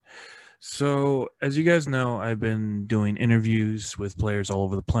So, as you guys know, I've been doing interviews with players all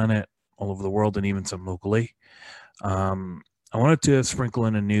over the planet, all over the world, and even some locally. Um, I wanted to sprinkle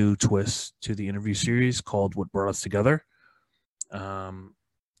in a new twist to the interview series called "What Brought Us Together." Um,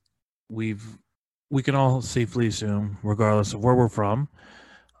 we've we can all safely assume, regardless of where we're from,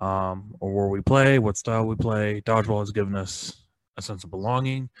 or where we play, what style we play, dodgeball has given us a sense of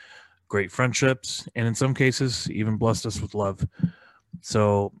belonging, great friendships, and in some cases, even blessed us with love.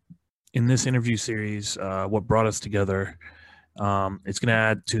 So, in this interview series, what brought us together, it's going to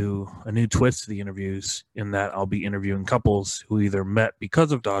add to a new twist to the interviews in that I'll be interviewing couples who either met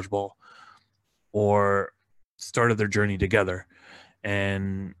because of dodgeball or started their journey together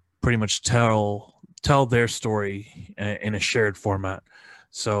and pretty much tell their story in a shared format.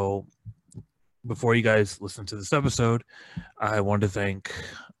 So before you guys listen to this episode, I want to thank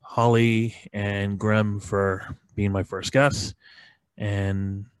Holly and Graeme for being my first guests,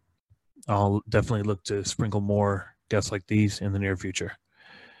 and I'll definitely look to sprinkle more guests like these in the near future.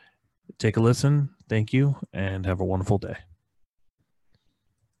 Take a listen. Thank you, and have a wonderful day.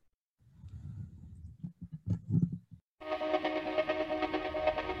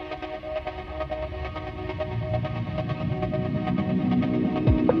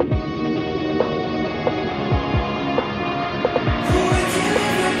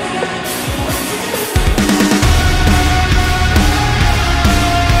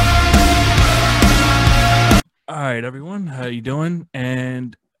 All right, everyone, how you doing?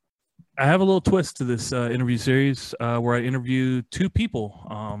 And I have a little twist to this interview series where I interview two people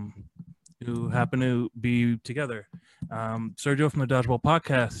who happen to be together. Sergio from the Dodgeball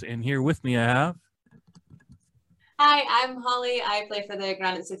Podcast, and here with me I have... Hi, I'm Holly. I play for the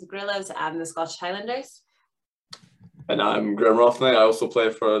Granite City Guerrillas and the Scottish Highlanders. And I'm Graeme Rothnie. I also play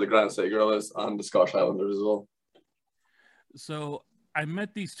for the Granite City Guerrillas and the Scottish Highlanders as well. So I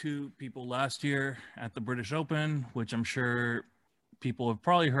met these two people last year at the British Open, which I'm sure people have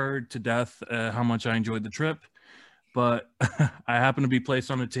probably heard to death how much I enjoyed the trip. But I happened to be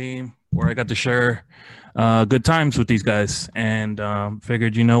placed on a team where I got to share good times with these guys, and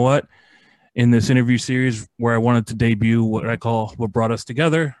figured, you know what? In this interview series where I wanted to debut what I call what brought us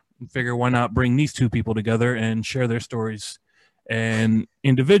together, figure why not bring these two people together and share their stories and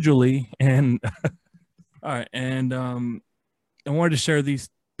individually. And all right, and I wanted to share these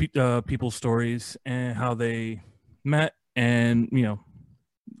people's stories and how they met, and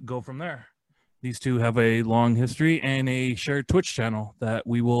go from there. These two have a long history and a shared Twitch channel that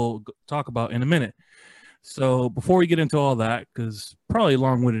we will talk about in a minute. So before we get into all that, because probably a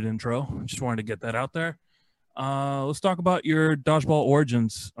long-winded intro, I just wanted to get that out there. Let's talk about your dodgeball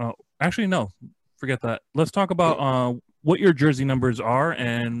origins. Actually, no, forget that. Let's talk about what your jersey numbers are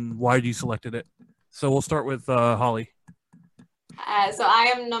and why you selected it. So we'll start with Holly. So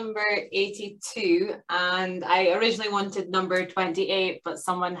I am number 82, and I originally wanted number 28, but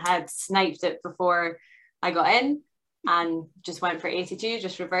someone had sniped it before I got in and just went for 82,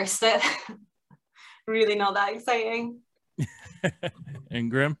 just reversed it. Really not that exciting. And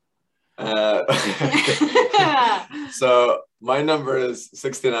Graeme? So my number is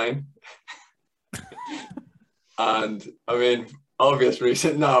 69. And I mean, obvious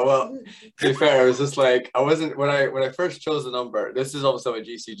reason. No, well, to be fair, it was just like I wasn't when I first chose the number. This is also a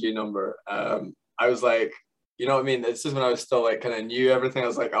GCG number. I was like, you know what I mean? This is when I was still like kind of knew everything. I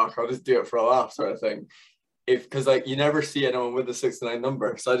was like, oh, I'll just do it for a laugh, sort of thing. Because like you never see anyone with the 69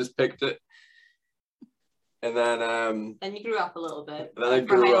 number, so I just picked it. And then you grew up a little bit. And then I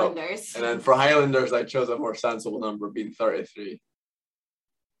for grew Highlanders. up. And then for Highlanders, I chose a more sensible number, being 33.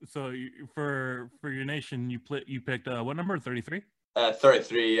 So for your nation, you picked what number? 33.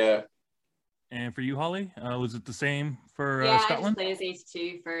 33, yeah. And for you, Holly, was it the same for Scotland? I just play as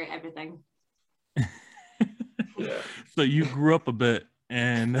 82 for everything. Yeah. So you grew up a bit,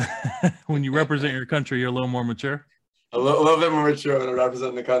 and when you represent your country, you're a little more mature. A little bit more mature when I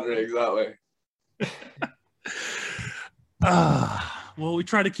represent the country, exactly. Well, we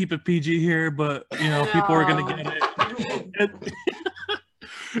try to keep it PG here, but people are gonna get it.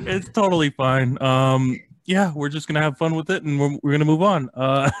 It's totally fine. Yeah, we're just gonna have fun with it, and we're gonna move on.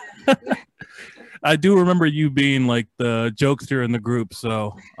 I do remember you being like the jokester in the group,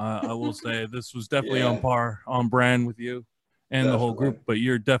 so I will say this was definitely on brand with you and the whole group. But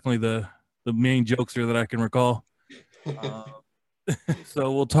you're definitely the main jokester that I can recall.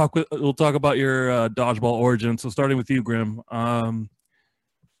 So we'll talk about your dodgeball origin. So starting with you, Graeme.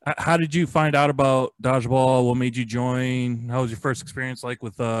 How did you find out about dodgeball? What made you join? How was your first experience like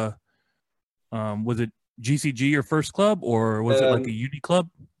with was it GCG your first club, or was it like a uni club?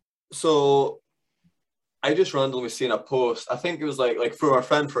 So I just randomly seen a post. I think it was like for a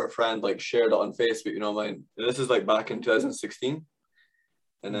friend, like shared it on Facebook, you know what I mean? This is like back in 2016.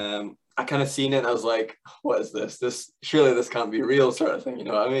 And I kind of seen it and I was like, what is this? Surely this can't be real, sort of thing, you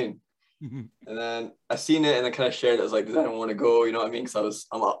know what I mean? And then I seen it and I kind of shared it. I was like, does anyone want to go? You know what I mean? Because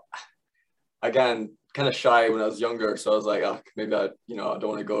again, kind of shy when I was younger. So I was like, maybe I don't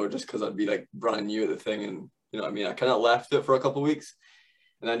want to go just because I'd be like brand new at the thing. And you know what I mean? I kind of left it for a couple of weeks.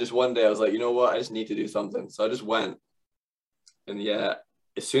 And then just one day I was like, you know what? I just need to do something. So I just went. And yeah,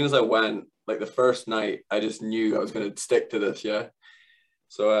 as soon as I went, like the first night, I just knew I was going to stick to this. Yeah.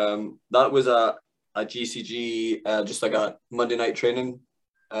 So that was a GCG, just like a Monday night training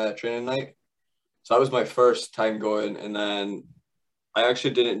night. So that was my first time going. And then I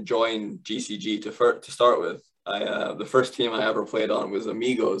actually didn't join GCG to start with. The first team I ever played on was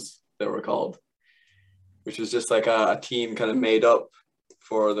Amigos, they were called, which was just like a team kind of made up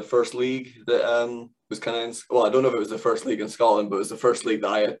for the first league that was kind of I don't know if it was the first league in Scotland, but it was the first league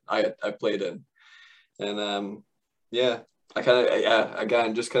that I played in. And yeah, I kind of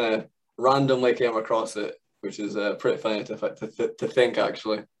again just kind of randomly came across it, which is pretty funny to think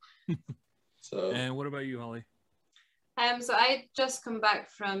actually. So. And what about you, Holly? So I just come back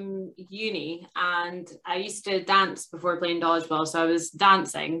from uni and I used to dance before playing dodgeball. So I was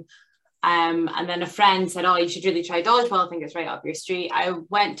dancing. And then a friend said, oh, you should really try dodgeball. I think it's right up your street. I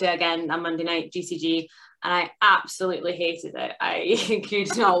went to, again, a Monday night GCG and I absolutely hated it. I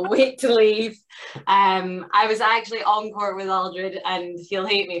could not wait to leave. I was actually on court with Aldred and he'll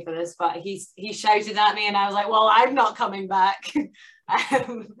hate me for this, but he shouted at me and I was like, well, I'm not coming back.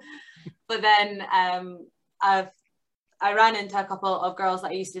 But then I ran into a couple of girls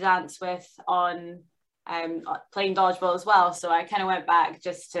that I used to dance with on playing dodgeball as well. So I kind of went back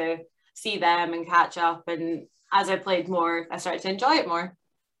just to see them and catch up. And as I played more, I started to enjoy it more.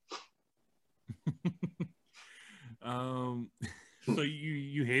 So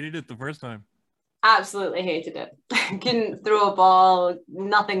you hated it the first time? Absolutely hated it. Couldn't throw a ball.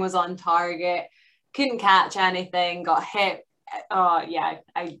 Nothing was on target. Couldn't catch anything. Got hit. Oh yeah,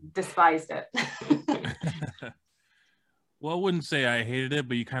 I despised it. Well, I wouldn't say I hated it,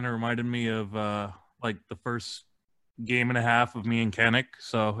 but you kind of reminded me of like the first game and a half of me and Kanik.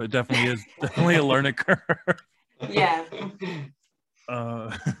 So it definitely is a learning curve. Yeah.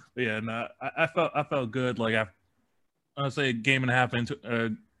 Yeah, no, I felt good. Like I would say a game and a half into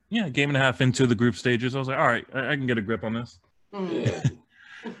the group stages. I was like, all right, I can get a grip on this. Yeah.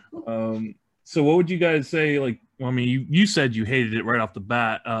 So what would you guys say? Like, well, I mean, you said you hated it right off the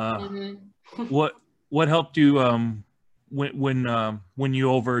bat. What helped you when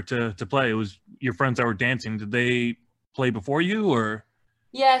you over to play? It was your friends that were dancing. Did they play before you or?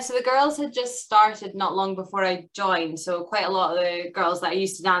 Yeah, so the girls had just started not long before I joined. So quite a lot of the girls that I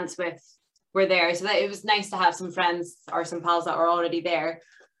used to dance with were there. So that it was nice to have some friends or some pals that were already there.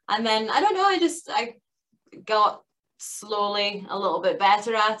 And then, I don't know, I got slowly a little bit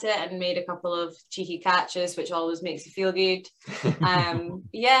better at it and made a couple of cheeky catches, which always makes you feel good.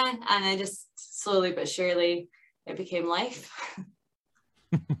 Yeah, and I just slowly but surely it became life.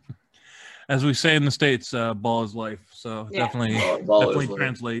 As we say in the States, ball is life. So Yeah. definitely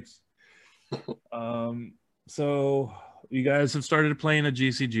translates. So you guys have started playing at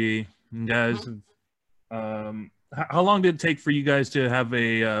GCG. You guys have, how long did it take for you guys to have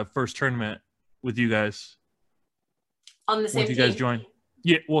a first tournament with you guys? On the same team? You guys join?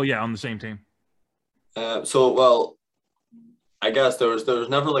 Yeah, well, yeah, on the same team. Well, I guess there was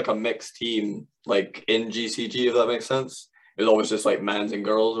never like a mixed team like in GCG, if that makes sense. It was always just like men's and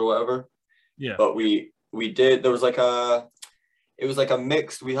girls or whatever. Yeah. But we did. There was like it was like a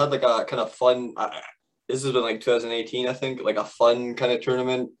mixed. We had like a kind of fun. This has been like 2018, I think. Like a fun kind of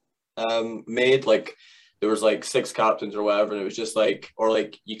tournament made. Like there was like 6 captains or whatever, and it was just like, or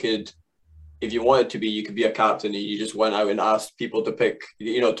like you could, if you wanted to be, you could be a captain, and you just went out and asked people to pick,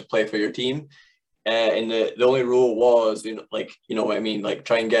 to play for your team. And the only rule was, like, you know what I mean, like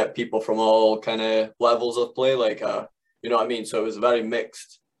try and get people from all kind of levels of play, like you know what I mean. So it was very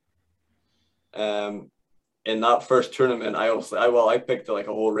mixed. In that first tournament, I picked like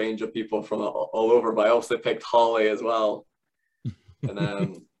a whole range of people from all over, but I also picked Holly as well.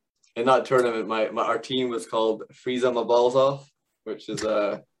 And in that tournament, our team was called Freeze My Balls Off, which is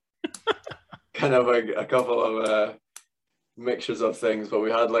kind of a couple of mixtures of things, but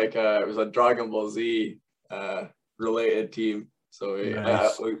we had like it was a Dragon Ball Z related team, so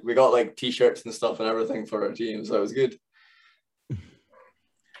we got like t-shirts and stuff and everything for our team, so it was good.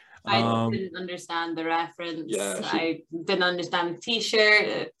 I didn't understand the reference. Yeah, I didn't understand the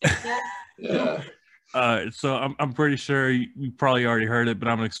t-shirt. Yeah. So I'm pretty sure you probably already heard it, but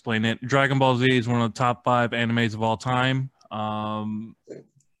I'm gonna explain it. Dragon Ball Z is one of the top 5 animes of all time.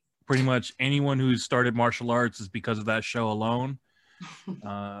 Pretty much anyone who's started martial arts is because of that show alone.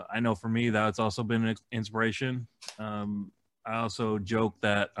 I know for me that's also been an inspiration. I also joke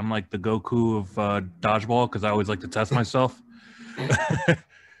that I'm like the Goku of dodgeball because I always like to test myself.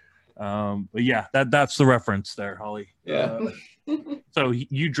 But yeah, that's the reference there, Holly. Yeah. So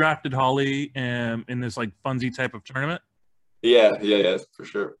you drafted Holly in this like funsy type of tournament. Yeah, for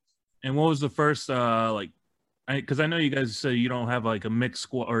sure. And what was the first because I know you guys said you don't have like a mixed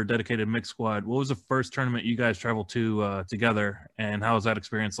squad or a dedicated mixed squad. What was the first tournament you guys traveled to together, and how was that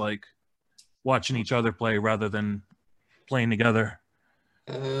experience like watching each other play rather than playing together?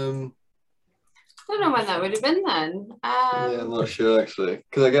 I don't know when that would have been then. Yeah, I'm not sure actually,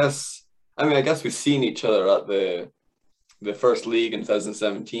 because I guess we've seen each other at the first league in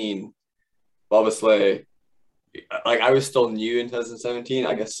 2017. Obviously, like I was still new in 2017.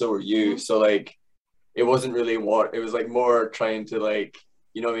 I guess so were you. So like, it wasn't really it was like more trying to like,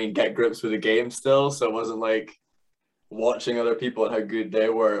 you know what I mean, get grips with the game still. So it wasn't like watching other people and how good they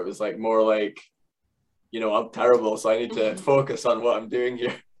were. It was like more like, you know, I'm terrible, so I need to focus on what I'm doing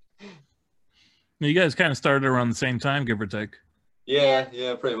here. You guys kind of started around the same time, give or take. Yeah,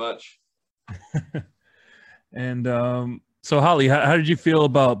 pretty much. And so Holly, how did you feel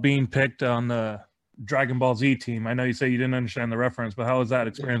about being picked on the Dragon Ball Z team? I know you say you didn't understand the reference, but how was that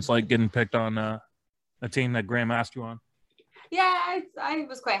experience like getting picked on a team that Graeme asked you on? Yeah, I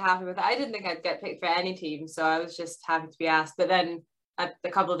was quite happy with it. I didn't think I'd get picked for any team, so I was just happy to be asked. But then a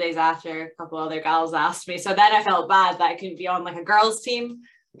couple of days after, a couple other gals asked me, so then I felt bad that I couldn't be on like a girls team.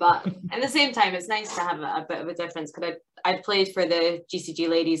 But at the same time, it's nice to have a bit of a difference, because I'd played for the GCG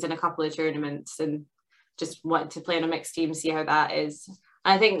ladies in a couple of tournaments and just wanted to play on a mixed team, see how that is. And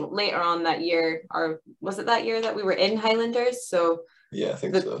I think later on that year, or was it that year that we were in Highlanders? So yeah, I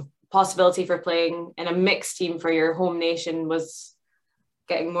think so. Possibility for playing in a mixed team for your home nation was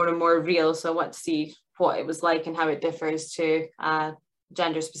getting more and more real. So I want to see what it was like and how it differs to a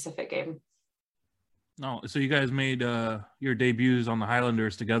gender specific game. No, so you guys made your debuts on the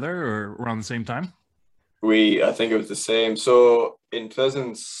Highlanders together or around the same time? I think it was the same. So in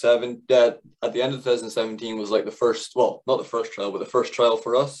 2007, at the end of 2017 was like the first, well, not the first trial, but the first trial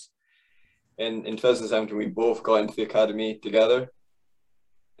for us. And in 2017, we both got into the academy together.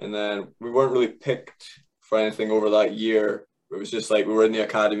 And then we weren't really picked for anything over that year. It was just like we were in the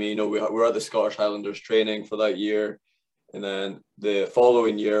academy, you know, we were at the Scottish Highlanders training for that year. And then the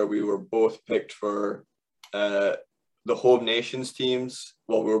following year, we were both picked for the home nations teams.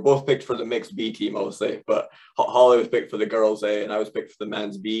 Well, we were both picked for the mixed B team, obviously, but Holly was picked for the girls A and I was picked for the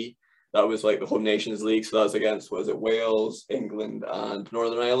men's B. That was like the home nations league. So that was against, what was it, Wales, England, and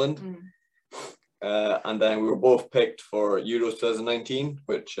Northern Ireland. And then we were both picked for Euros 2019,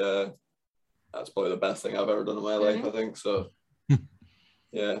 which that's probably the best thing I've ever done in my life, I think. So,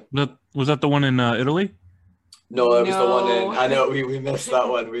 yeah. Was that the one in Italy? No, it was the one in, I know we missed that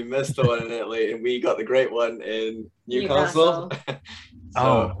one. We missed the one in Italy and we got the great one in Newcastle.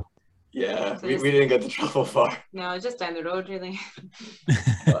 So, yeah, we didn't get to travel far. No, just down the road, really.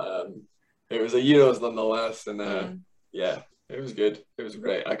 But, it was a Euros nonetheless. And yeah. It was good. It was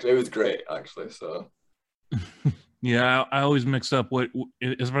great. Actually, it was great. Actually, so. Yeah, I always mixed up what,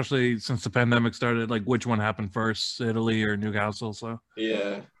 especially since the pandemic started, like which one happened first, Italy or Newcastle. So.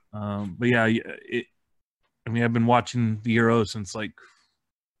 Yeah. But yeah, I've been watching the Euro since like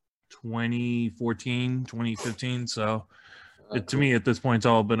 2014, 2015. So, to me, at this point, it's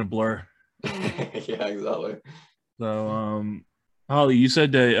all been a blur. Yeah, exactly. So, Holly, you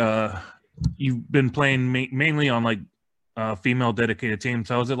said that you've been playing mainly on like female dedicated teams.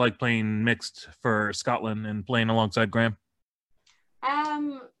 How was it like playing mixed for Scotland and playing alongside Graeme?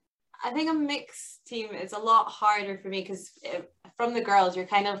 I think a mixed team is a lot harder for me because from the girls, you're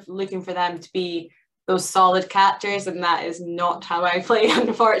kind of looking for them to be those solid catchers, and that is not how I play,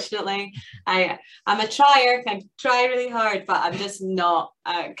 unfortunately. I'm a trier, I try really hard, but I'm just not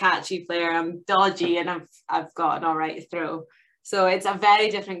a catchy player. I'm dodgy and I've got an all right throw. So it's a very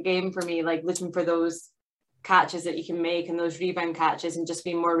different game for me, like looking for those catches that you can make and those rebound catches and just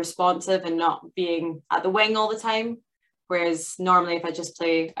being more responsive and not being at the wing all the time. Whereas normally if I just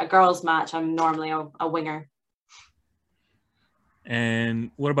play a girls match, I'm normally a winger. And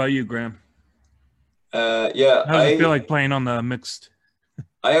what about you, Graeme? Yeah. How does it feel like playing on the mixed?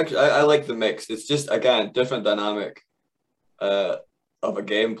 I like the mixed. It's just, again, different dynamic of a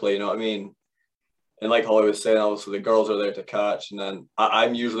gameplay, you know what I mean? And like Holly was saying, obviously the girls are there to catch, and then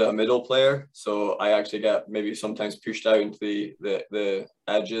I'm usually a middle player, so I actually get maybe sometimes pushed out into the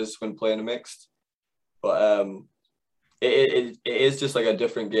edges when playing a mixed. but it is just like a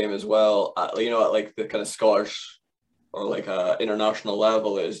different game as well. You know, at like the kind of Scottish or like international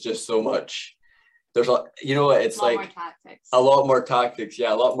level, it's just so much. There's a, you know, it's a lot like more tactics. a lot more tactics,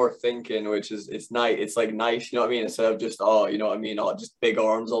 yeah, a lot more thinking, which is it's nice. It's like nice, you know what I mean? Instead of just you know what I mean, just big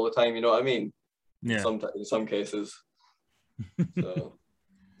arms all the time, you know what I mean? Yeah. In some cases. So.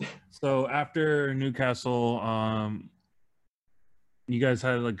 So after Newcastle, you guys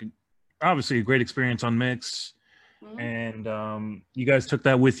had like obviously a great experience on mix, and you guys took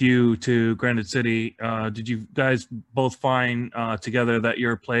that with you to Granite City. Did you guys both find together that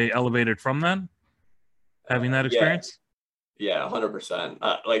your play elevated from then, having that experience? Yeah,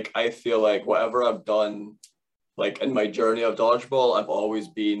 100%. Like I feel like whatever I've done, like in my journey of dodgeball, I've always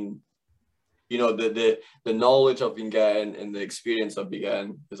been, you know, the knowledge I've been getting and the experience I've been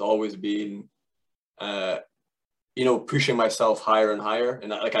getting has always been, you know, pushing myself higher and higher, and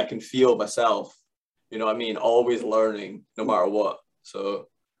like I can feel myself, you know what I mean, always learning no matter what. So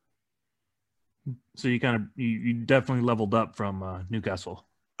you kind of you definitely leveled up from Newcastle.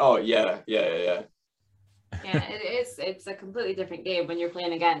 Oh yeah. Yeah, it's a completely different game when you're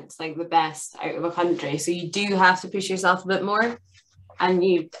playing against like the best out of a country. So you do have to push yourself a bit more. And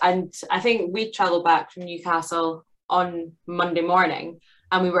I think we travelled back from Newcastle on Monday morning,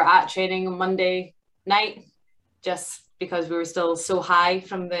 and we were at training on Monday night, just because we were still so high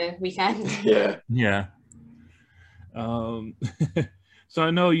from the weekend. Yeah. So I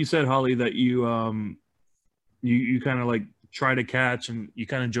know you said, Holly, that you you kind of like try to catch, and you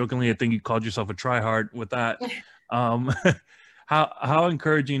kind of jokingly, I think you called yourself a tryhard with that. How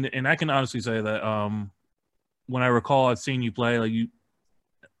encouraging, and I can honestly say that when I recall I've seen you play, like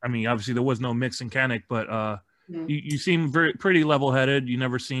I mean, obviously there was no mix mechanic, but you seem pretty level-headed. You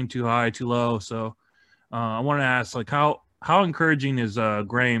never seem too high, too low. So I want to ask, like, how encouraging is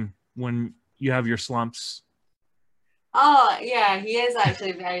Graeme when you have your slumps? Oh yeah, he is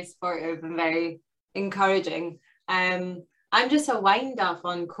actually very supportive and very encouraging. I'm just a wind up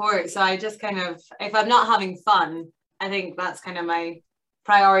on court, so I just kind of, if I'm not having fun, I think that's kind of my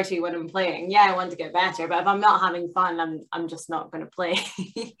priority when I'm playing. Yeah, I want to get better, but if I'm not having fun, I'm just not going to play.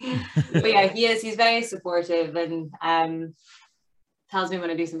 But yeah, he's very supportive, and tells me when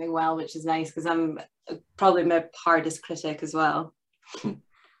I do something well, which is nice because I'm probably my hardest critic as well.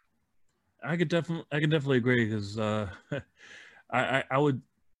 I could definitely agree, because I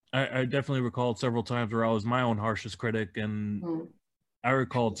definitely recalled several times where I was my own harshest critic, and I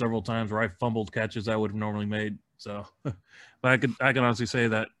recalled several times where I fumbled catches I would have normally made. So, but I can honestly say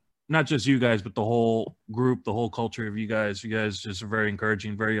that not just you guys, but the whole group, the whole culture of you guys just are very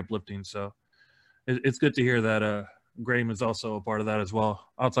encouraging, very uplifting. So it's good to hear that Graeme is also a part of that as well,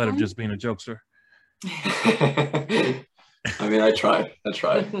 outside of just being a jokester. I mean, I try.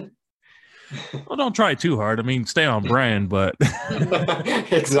 Well, don't try too hard. I mean, stay on brand, but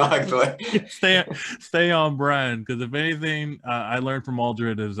exactly. stay on brand. Because if anything, I learned from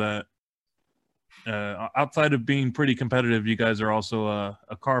Aldred is that outside of being pretty competitive, you guys are also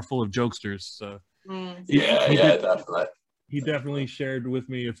a car full of jokesters. So definitely. He definitely shared with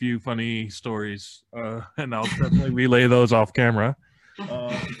me a few funny stories, and I'll definitely relay those off camera.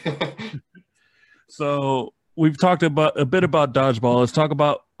 So we've talked a bit about dodgeball. Let's talk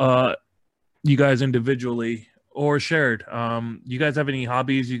about you guys individually or shared. You guys have any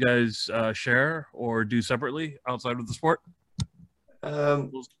hobbies you guys share or do separately outside of the sport?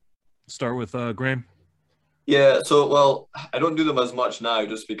 We'll start with Graeme. Yeah, so well, I don't do them as much now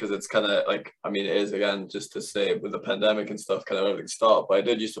just because it's kind of like, I mean, it is again just to say with the pandemic and stuff, kind of everything stopped. But I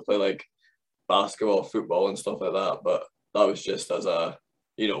did used to play like basketball, football, and stuff like that. But that was just as a,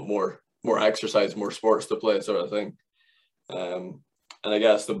 you know, more exercise, more sports to play sort of thing. And I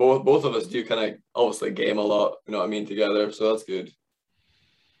guess the both of us do kind of obviously game a lot, you know what I mean, together. So that's good.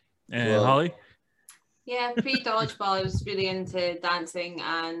 And Holly? Yeah, pre-dodgeball, I was really into dancing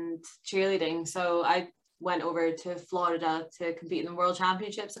and cheerleading. So I went over to Florida to compete in the World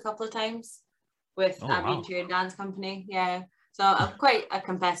Championships a couple of times with Aberdeen Cheer and Dance Company. Yeah. So I'm quite a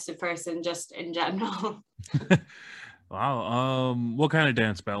competitive person just in general. Wow. What kind of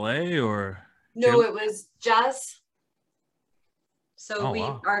dance? Ballet or? No, it was jazz. So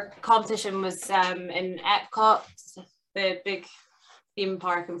wow. Our competition was in Epcot, the big theme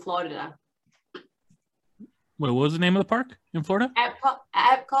park in Florida. Wait, what was the name of the park in Florida?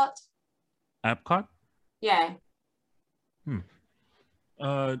 Epcot. Epcot? Yeah.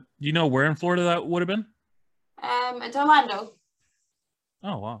 You know where in Florida that would have been? It's Orlando.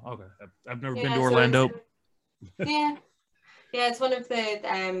 Oh wow, okay. I've never been to Orlando. Yeah, it's one of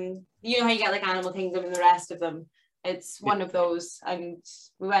the you know how you get like Animal Kingdom and the rest of them. It's one of those, and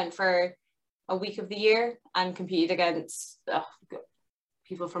we went for a week of the year and competed against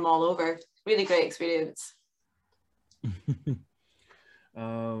people from all over. Really great experience.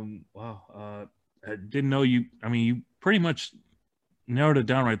 Wow. I didn't know you. I mean, you pretty much narrowed it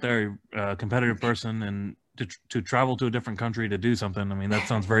down right there. Competitive person, and to travel to a different country to do something. I mean, that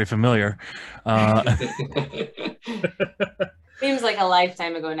sounds very familiar. Seems like a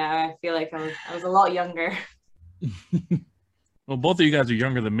lifetime ago now. I feel like I was a lot younger. Well, both of you guys are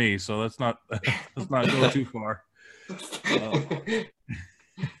younger than me, so let's not go too far.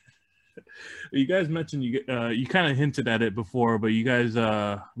 You guys mentioned you kind of hinted at it before, but you guys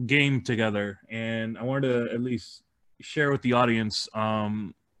game together, and I wanted to at least share with the audience.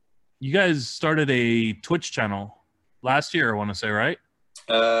 You guys started a Twitch channel last year, I want to say, right?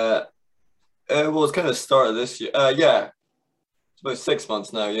 Well, it's kind of started this year. Yeah, it's about 6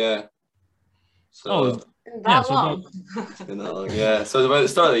 months now. Yeah. So that long. It's been that long. Yeah. So it's about the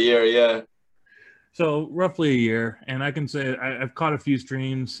start of the year. Yeah. So roughly a year, and I can say I've caught a few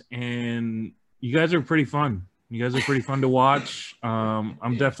streams, and you guys are pretty fun. You guys are pretty fun to watch.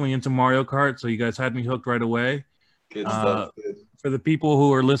 I'm definitely into Mario Kart, so you guys had me hooked right away. Good stuff. Good. For the people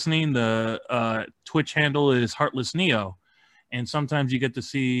who are listening, the Twitch handle is Heartless Neo, and sometimes you get to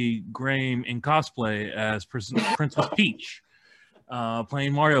see Graeme in cosplay as Princess Peach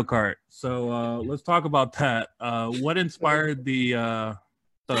playing Mario Kart. So let's talk about that. What inspired I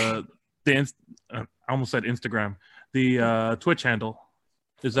almost said Instagram, the Twitch handle?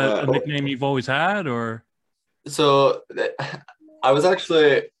 Is that a nickname you've always had, or? So I was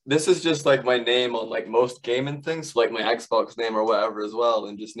actually, this is just like my name on like most gaming things, like my Xbox name or whatever as well,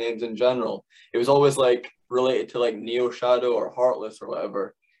 and just names in general. It was always like related to like Neo Shadow or Heartless or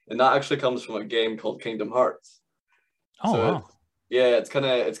whatever. And that actually comes from a game called Kingdom Hearts. Oh, so wow. Yeah, it's kind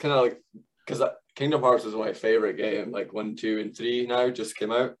of like, because Kingdom Hearts is my favorite game, like 1, 2, and 3 now just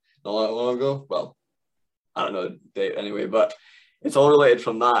came out not long ago. Well, I don't know the date anyway, but it's all related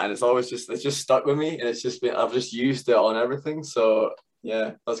from that, and it's just stuck with me, and I've just used it on everything. So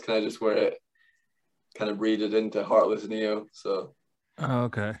yeah, that's kind of just where it kind of breeded into Heartless Neo. So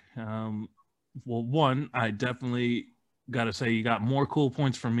okay. Well, one, I definitely got to say you got more cool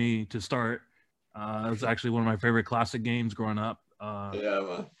points from me to start. It was actually one of my favorite classic games growing up. yeah,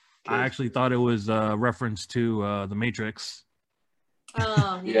 man. I actually thought it was a reference to The Matrix.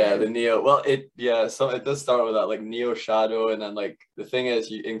 Oh yeah, the Neo. Well, it does start with that like Neo Shadow, and then like the thing is,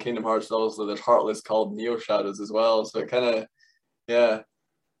 in Kingdom Hearts also there's Heartless called Neo Shadows as well. So it kind of there's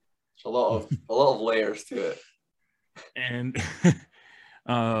a lot of layers to it. And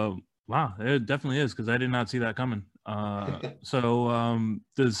wow, it definitely is, because I did not see that coming. So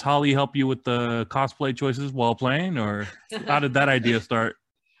does Holly help you with the cosplay choices while playing, or how did that idea start?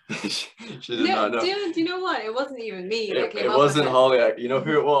 She did not know. Do you know what? It wasn't even me. It wasn't Holly. You know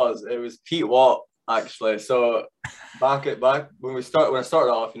who it was? It was Pete Watt, actually. So back when I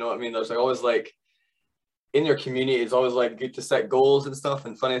started off, you know what I mean? There's like always like in your community, it's always like good to set goals and stuff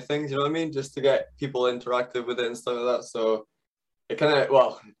and funny things. You know what I mean? Just to get people interactive with it and stuff like that. So it kind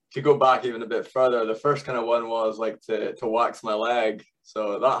of to go back even a bit further, the first kind of one was like to wax my leg.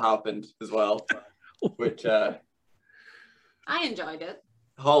 So that happened as well, which I enjoyed it.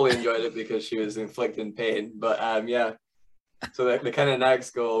 Holly enjoyed it because she was inflicting pain, but yeah. So the kind of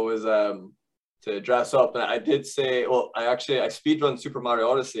next goal was to dress up, and I did say, I speedrun Super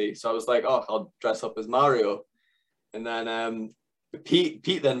Mario Odyssey, so I was like, I'll dress up as Mario, and then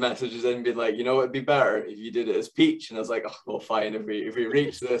Pete then messages in being like, you know, it'd be better if you did it as Peach, and I was like, well, fine, if we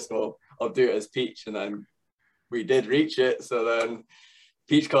reach this, I'll do it as Peach, and then we did reach it, so then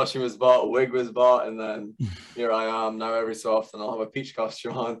Peach costume was bought, a wig was bought, and then here I am now. Every so often I'll have a Peach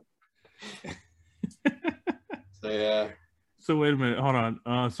costume on. So yeah. So wait a minute, hold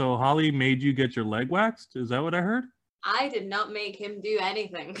on. So Holly made you get your leg waxed? Is that what I heard? I did not make him do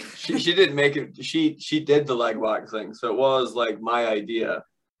anything. She didn't make it. She did the leg waxing, so it was like my idea.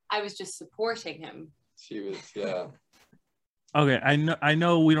 I was just supporting him. She was, yeah. Okay, I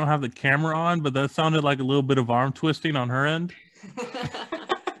know we don't have the camera on, but that sounded like a little bit of arm twisting on her end.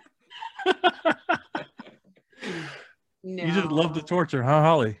 No. You just love the torture, huh,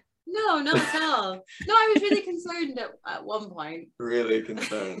 Holly? No, not at all. No, I was really concerned at one point. Really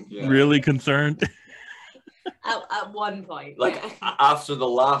concerned. Yeah. Really concerned? At one point. Like after the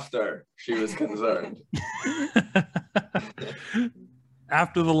laughter, she was concerned.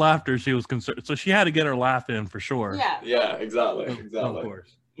 After the laughter, she was concerned. So she had to get her laugh in for sure. Yeah. Yeah, exactly. Of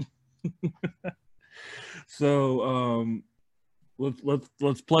course. So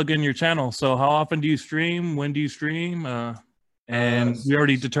let's plug in your channel. So how often do you stream? When do you stream? And we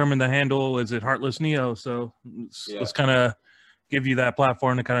already determined the handle. Is it Heartless Neo? So let's kind of give you that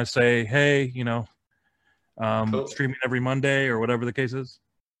platform to kind of say, hey, Cool. streaming every Monday or whatever the case is?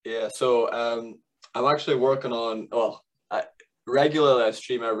 Yeah, so I'm actually working on, regularly I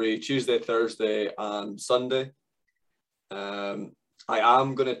stream every Tuesday, Thursday, and Sunday. I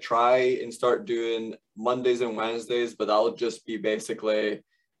am going to try and start doing Mondays and Wednesdays, but that'll just be basically,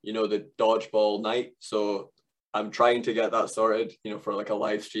 the dodgeball night. So I'm trying to get that sorted, for like a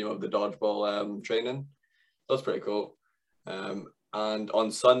live stream of the dodgeball training. That's pretty cool. And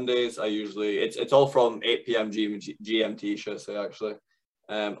on Sundays, I usually, it's all from 8 p.m. GMT, should I say, actually.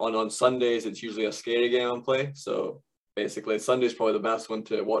 On Sundays, it's usually a scary game I play. So basically, Sunday's probably the best one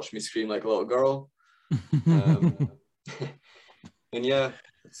to watch me scream like a little girl. And yeah,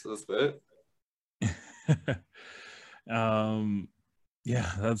 that's it.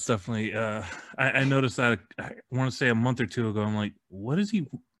 Yeah, that's definitely. I noticed that. I want to say a month or two ago. I'm like, what is he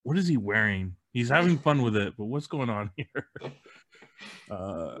wearing? He's having fun with it, but what's going on here?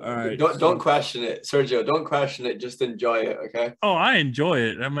 All right. Don't question it, Sergio. Don't question it. Just enjoy it, okay? Oh, I enjoy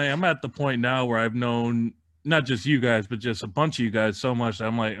it. I mean, I'm at the point now where I've known not just you guys, but just a bunch of you guys so much that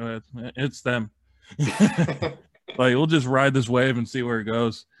I'm like, it's them. Like, we'll just ride this wave and see where it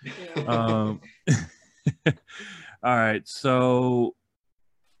goes. Yeah. All right, so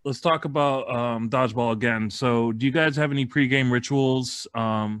let's talk about dodgeball again. So do you guys have any pregame rituals,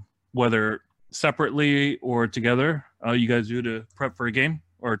 whether separately or together, you guys do to prep for a game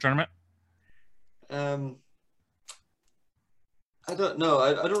or a tournament? I don't know.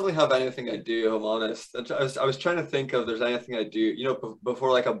 I don't really have anything I do, if I'm honest. I was trying to think of there's anything I do,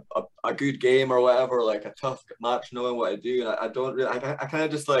 before like a good game or whatever, like a tough match, knowing what I do. And I don't really, I kind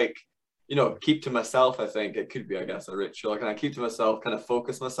of just like, keep to myself. I think it could be, I guess, a ritual. Like, and I keep to myself, kind of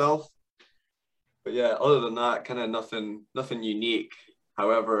focus myself. But yeah, other than that, kind of nothing unique.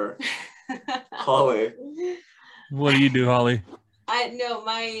 However, Holly. What do you do, Holly?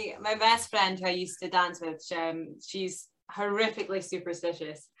 My best friend who I used to dance with, she's horrifically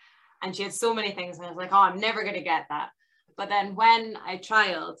superstitious, and she had so many things, and I was like, oh, I'm never going to get that. But then when I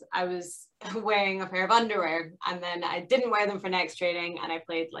trialed, I was wearing a pair of underwear, and then I didn't wear them for next training, and I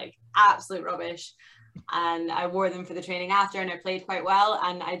played like absolute rubbish. And I wore them for the training after, and I played quite well.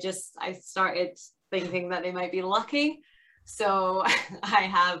 And I started thinking that they might be lucky. So I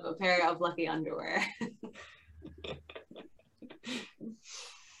have a pair of lucky underwear.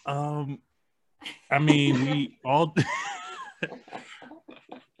 I mean, we all.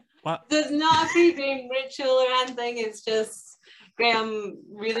 There's not a pre-game ritual or anything. It's just Graeme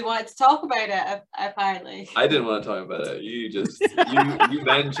really wanted to talk about it, apparently. I didn't want to talk about it. You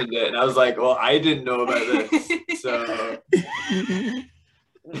mentioned it, and I was like, well, I didn't know about this. So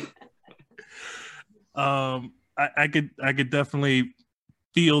I could definitely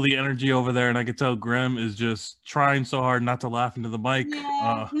feel the energy over there, and I could tell Graeme is just trying so hard not to laugh into the mic.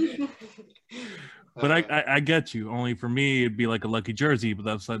 Yeah. But I get you. Only for me, it'd be like a lucky jersey, but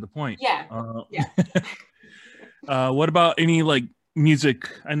that's beside the point. Yeah. What about any like music?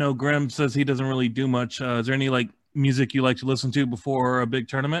 I know Graeme says he doesn't really do much. Is there any like music you like to listen to before a big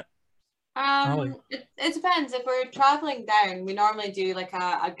tournament? It depends. If we're traveling down, we normally do like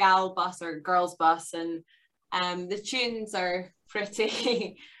a gal bus or girls bus, and the tunes are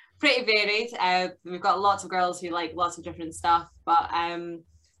pretty varied. We've got lots of girls who like lots of different stuff, but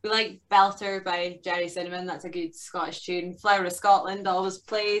we like Belter by Jerry Cinnamon. That's a good Scottish tune. Flower of Scotland always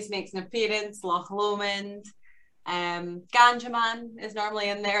plays, makes an appearance. Loch Lomond. Ganja Man is normally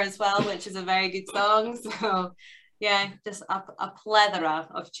in there as well, which is a very good song. So yeah, just a plethora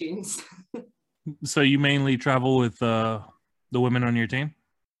of tunes. So you mainly travel with the women on your team?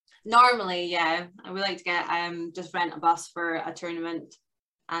 Normally, yeah. We like to get just rent a bus for a tournament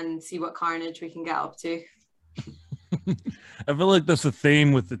and see what carnage we can get up to. I feel like that's a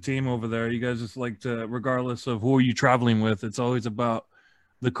theme with the team over there. You guys just like to, regardless of who are you traveling with, it's always about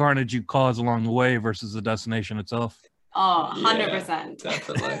the carnage you cause along the way versus the destination itself. Oh, 100%. Yeah,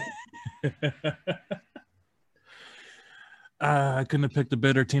 definitely. I couldn't have picked a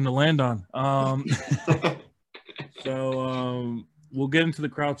better team to land on. So we'll get into the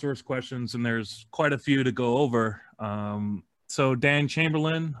crowdsourced questions, and there's quite a few to go over. So Dan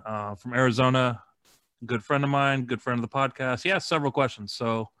Chamberlain from Arizona, good friend of mine, good friend of the podcast. He has several questions.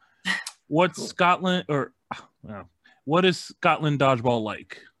 So what is Scotland dodgeball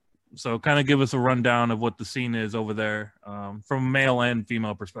like? So kind of give us a rundown of what the scene is over there from a male and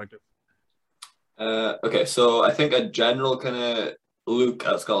female perspective. Okay, so I think a general kind of look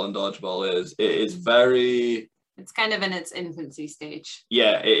at Scotland dodgeball is it's kind of in its infancy stage.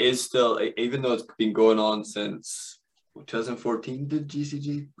 Yeah, it is still, even though it's been going on since 2014. Did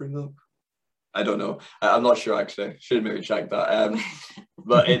GCG bring up? I don't know. I'm not sure actually. Should maybe check that.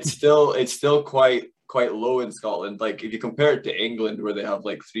 But it's still quite low in Scotland. Like if you compare it to England, where they have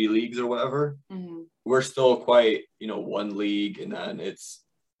like 3 leagues or whatever, we're still quite, you know, 1 league, and then it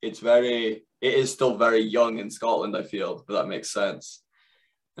is still very young in Scotland, I feel, if that makes sense.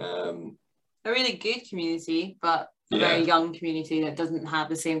 A really good community, but a very young community that doesn't have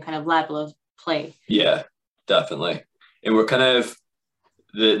the same kind of level of play. Yeah, definitely. And we're kind of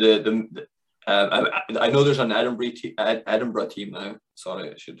I know there's an Edinburgh team now. Sorry,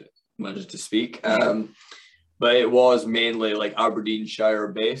 I should manage to speak. But it was mainly like Aberdeenshire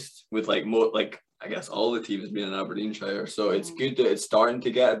based, with like I guess all the teams being in Aberdeenshire. So it's good that it's starting to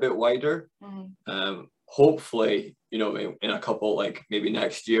get a bit wider. Hopefully, you know, in a couple, like maybe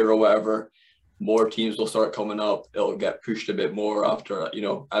next year or whatever, more teams will start coming up. It'll get pushed a bit more after, you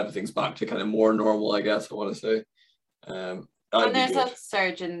know, everything's back to kind of more normal, I guess I want to say. And there's a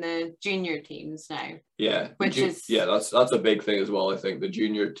surge in the junior teams now. Yeah, that's a big thing as well. I think the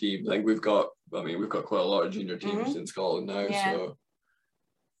junior teams. I think we've got quite a lot of junior teams in Scotland now. Yeah. So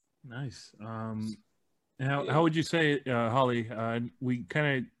nice. How would you say, Holly? We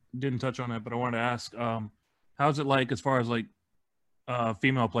kind of didn't touch on it, but I wanted to ask, how's it like as far as like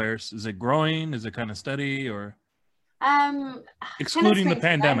female players? Is it growing? Is it kind of steady, or excluding the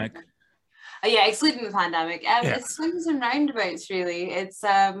pandemic? Yeah, excluding the pandemic. It swings and roundabouts, really. It's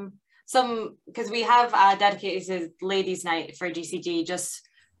because we have a dedicated ladies' night for GCG, just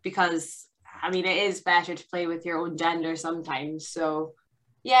because, I mean, it is better to play with your own gender sometimes. So,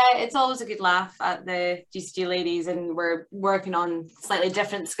 yeah, it's always a good laugh at the GCG ladies, and we're working on slightly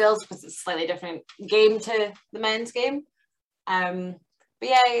different skills because it's a slightly different game to the men's game. But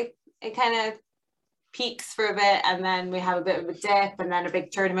yeah, it kind of peaks for a bit, and then we have a bit of a dip, and then a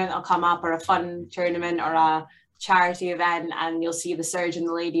big tournament will come up, or a fun tournament, or a charity event, and you'll see the surge in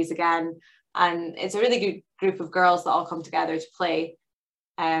the ladies again. And it's a really good group of girls that all come together to play.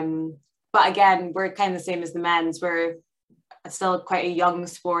 But again, we're kind of the same as the men's. We're still quite a young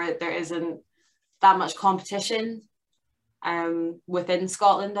sport. There isn't that much competition within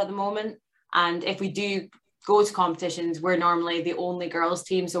Scotland at the moment. And if we do go to competitions, we're normally the only girls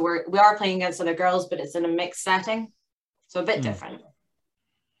team, so we are playing against other girls, but it's in a mixed setting, so a bit different.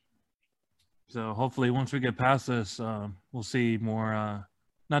 So hopefully once we get past this, we'll see more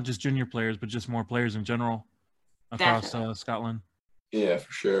not just junior players, but just more players in general across Scotland. Yeah,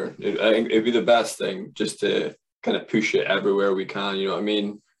 for sure. I think it'd be the best thing just to kind of push it everywhere we can, you know what I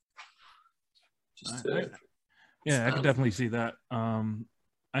mean? I could definitely see that.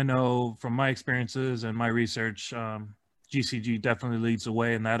 I know from my experiences and my research, GCG definitely leads the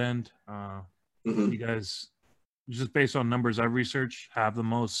way in that end. You guys, just based on numbers I've researched, have the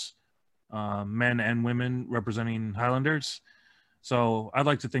most men and women representing Highlanders. So I'd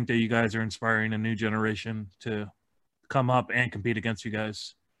like to think that you guys are inspiring a new generation to come up and compete against you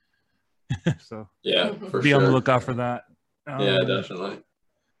guys. So yeah, be on the lookout for that. Yeah, definitely.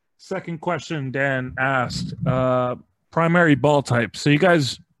 Second question Dan asked, primary ball type. So you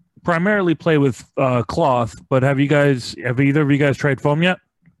guys primarily play with cloth, but have either of you guys tried foam yet?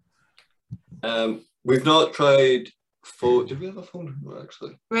 We've not tried foam. Did we have a foam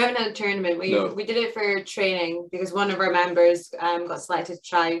actually? We haven't had a tournament. We did it for training because one of our members got selected to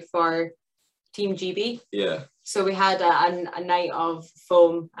try for Team GB. Yeah. So we had a night of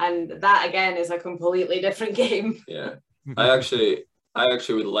foam, and that again is a completely different game. Yeah. I actually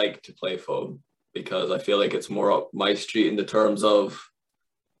would like to play foam, because I feel like it's more up my street in the terms of,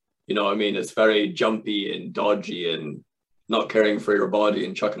 you know what I mean, it's very jumpy and dodgy and not caring for your body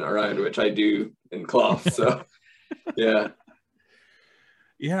and chucking it around, which I do in cloth. So, yeah.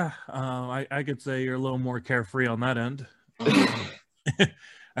 Yeah, I could say you're a little more carefree on that end.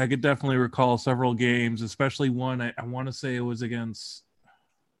 I could definitely recall several games, especially one, I want to say it was against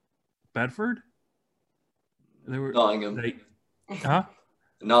Bedford. They were Nottingham.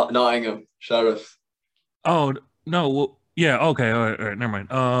 Nottingham. Sheriff. Oh, no. Well, yeah. Okay. All right. Never mind.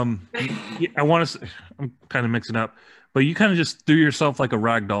 I want to. I'm kind of mixing up, but you kind of just threw yourself like a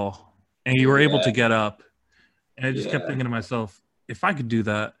rag doll, and you were able to get up. And I just kept thinking to myself, if I could do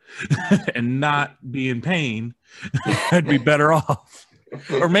that and not be in pain, I'd be better off.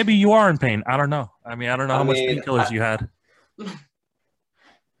 Or maybe you are in pain. I don't know. I mean, I don't know how much painkillers you had.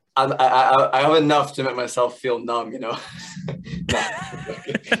 I have enough to make myself feel numb, you know.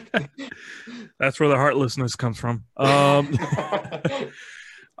 That's where the heartlessness comes from. All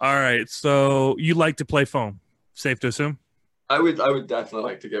right, so you like to play foam? Safe to assume. I would definitely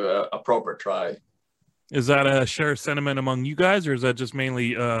like to give it a proper try. Is that a shared sentiment among you guys, or is that just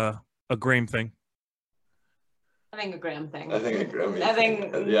mainly a Graeme thing? I think a Graeme thing. I think a Graeme. I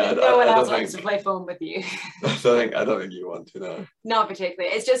think yeah, no one I else don't wants to play foam with you. I don't think you want to know. Not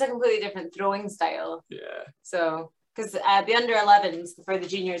particularly. It's just a completely different throwing style. Yeah. So, because the under 11s for the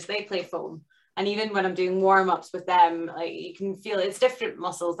juniors, they play foam. And even when I'm doing warm-ups with them, like you can feel it's different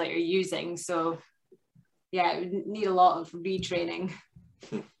muscles that you're using. So yeah, it would need a lot of retraining.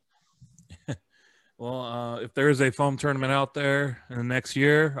 Well, if there is a foam tournament out there in the next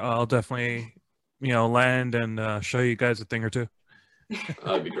year, I'll definitely, land and show you guys a thing or two.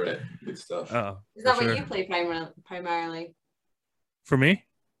 That'd be great. Good stuff. Is that what you play primarily? For me?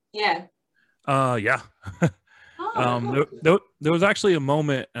 Yeah. Yeah. There was actually a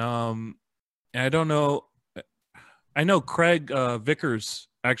moment. I don't know. I know Craig Vickers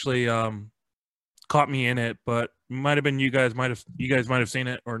actually caught me in it, but might have been you guys might have seen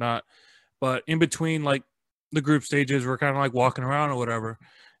it or not. But in between, like the group stages, we're kind of like walking around or whatever,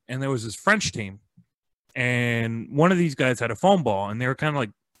 and there was this French team, and one of these guys had a foam ball, and they were kind of like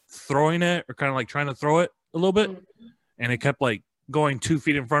throwing it or kind of like trying to throw it a little bit, and it kept like going 2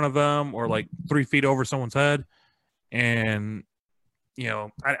 feet in front of them or like 3 feet over someone's head, and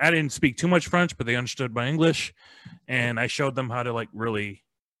I didn't speak too much French, but they understood my English, and I showed them how to like really,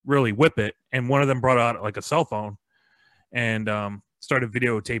 really whip it, and one of them brought out like a cell phone, and started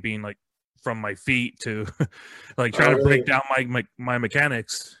videotaping like from my feet to like trying to break down my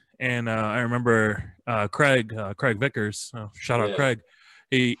mechanics. And I remember Craig Vickers, shout out Craig.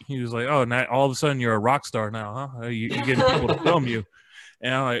 He was like, "Oh, now all of a sudden you're a rock star now, huh? You getting people to film you?"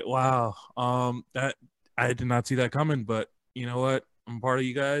 And I'm like, "Wow, that I did not see that coming." But you know what? I'm part of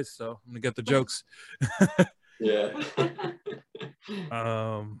you guys, so I'm gonna get the jokes. Yeah.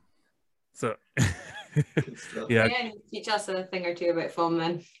 So yeah, teach us a thing or two about foam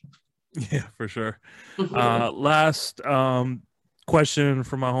then. Yeah, for sure. Last question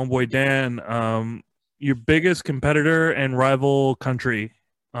from my homeboy Dan. Your biggest competitor and rival country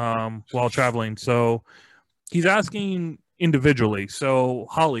while traveling. So he's asking individually. So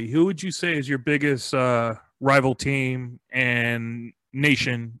Holly, who would you say is your biggest rival team and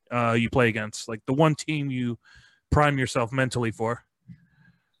nation you play against? Like the one team you prime yourself mentally for?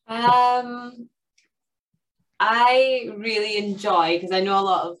 I really enjoy, because I know a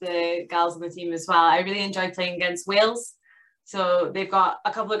lot of the gals on the team as well, I really enjoy playing against Wales. So they've got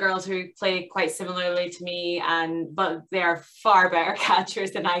a couple of girls who play quite similarly to me, but they are far better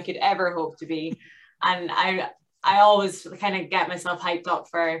catchers than I could ever hope to be. And I always kind of get myself hyped up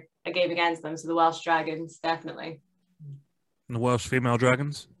for a game against them. So the Welsh Dragons, definitely. The Welsh female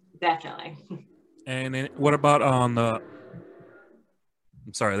Dragons? Definitely. And what about on the...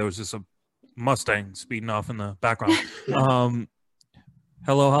 I'm sorry, there was just a Mustang speeding off in the background.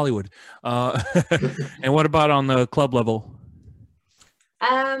 Hello, Hollywood. And what about on the club level?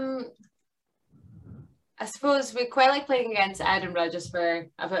 I suppose we quite like playing against Edinburgh just for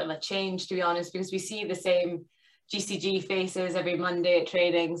a bit of a change, to be honest, because we see the same GCG faces every Monday at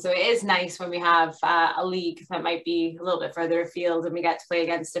training. So it is nice when we have a league that might be a little bit further afield and we get to play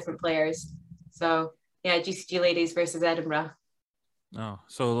against different players. So yeah, GCG ladies versus Edinburgh. Oh,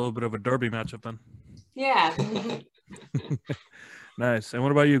 so a little bit of a derby matchup then. Yeah. Nice. And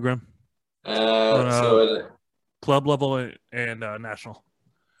what about you, Graeme? Club level and national.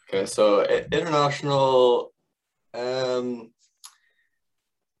 Okay, so international, I'd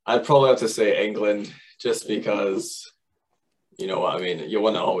probably have to say England, just because, you know what I mean? You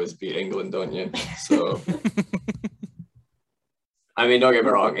want to always beat England, don't you? So, I mean, don't get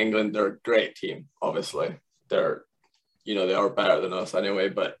me wrong, England, they're a great team, obviously. They are better than us anyway,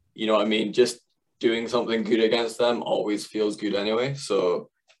 but you know what I mean? Just doing something good against them always feels good anyway. So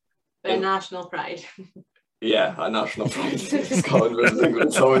their national pride. Yeah, a national pride. Scotland versus England,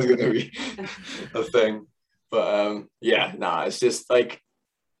 it's always going to be a thing. But it's just like,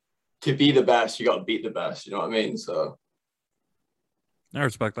 to be the best, you got to beat the best. You know what I mean? So I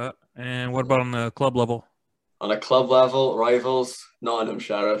respect that. And what about on the club level? On a club level, rivals, Nottingham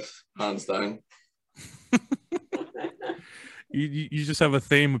Sheriffs, hands down. You just have a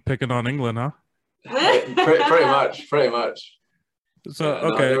theme of picking on England, huh? Pretty much. So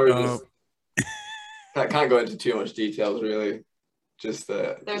okay. I can't go into too much details, really. Just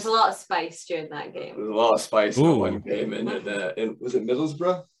there's a lot of spice during that game. There's a lot of spice in one game, and was it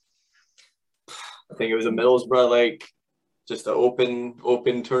Middlesbrough? I think it was a Middlesbrough, like just an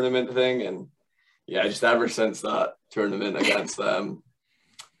open tournament thing, and yeah, just ever since that tournament against them,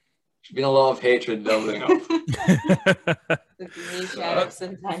 there's been a lot of hatred building up.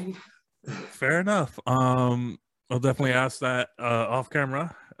 Fair enough. I'll definitely ask that off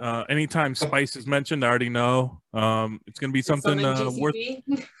camera. Anytime spice is mentioned, I already know it's gonna be something worth.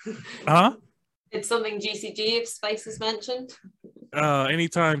 Huh? It's something GCG if Spice is mentioned.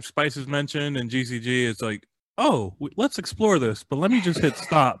 Anytime Spice is mentioned and GCG, it's like, oh, let's explore this, but let me just hit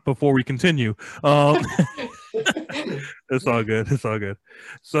stop before we continue. It's all good. It's all good.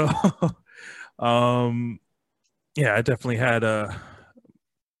 So, yeah, I definitely had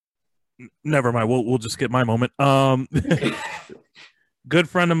never mind. We'll just skip my moment. Good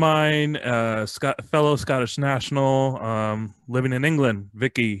friend of mine, fellow Scottish national, living in England,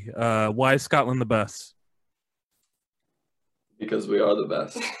 Vicky. Why is Scotland the best? Because we are the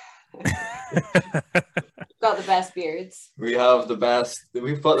best. Got the best beards. We have the best.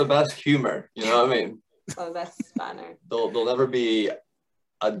 We've got the best humor. You know what I mean? Got the best spanner. There'll never be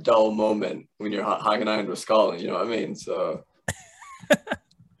a dull moment when you're hanging out with Scotland. You know what I mean? So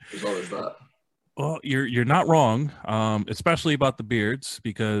there's always that. Well, you're not wrong, especially about the beards,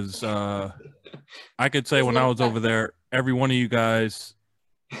 because I could say when I was over there, every one of you guys,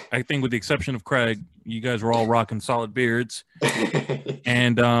 I think with the exception of Craig, you guys were all rocking solid beards.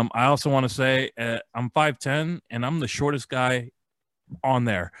 And I also want to say I'm 5'10", and I'm the shortest guy on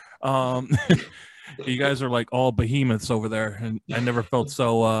there. You guys are like all behemoths over there, and I never felt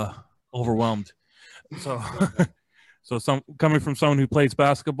so overwhelmed. So coming from someone who plays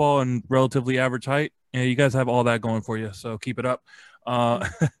basketball and relatively average height, you guys have all that going for you. So keep it up.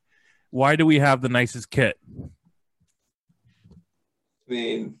 Why do we have the nicest kit? I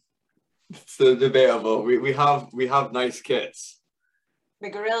mean, it's debatable. We have nice kits. The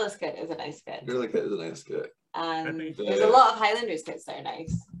Gorillas kit is a nice kit. Gorilla kit is a nice kit. And there's a lot of Highlanders kits that are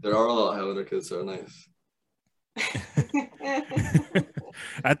nice. There are a lot of Highlander kits that are nice.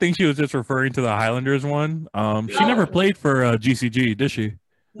 I think she was just referring to the Highlanders one. She never played for GCG, did she?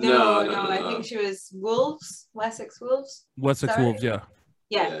 No. I think she was Wolves, Wessex Wolves. Wessex Wolves, yeah.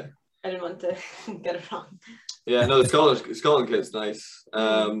 Yeah. I didn't want to get it wrong. Yeah, no, the Scotland kit's nice.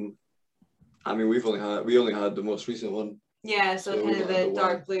 I mean, we only had the most recent one. Yeah, so kind of the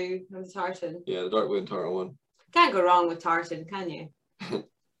dark blue and the tartan. Yeah, the dark blue and tartan one. Can't go wrong with tartan, can you?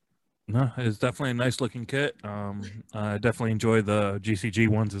 No, it's definitely a nice looking kit. I definitely enjoy the GCG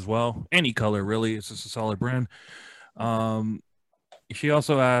ones as well. Any color, really. It's just a solid brand. She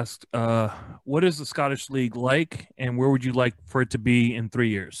also asked, what is the Scottish League like, and where would you like for it to be in 3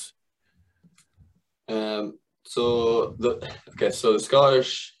 years? So the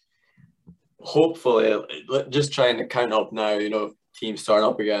Scottish, hopefully, just trying to count up now, teams starting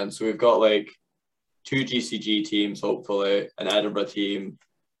up again. So we've got like 2 GCG teams, hopefully, an Edinburgh team,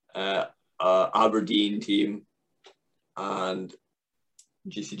 Aberdeen team, and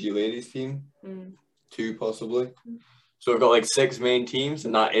GCG ladies team, 2 possibly. So we've got like 6 main teams,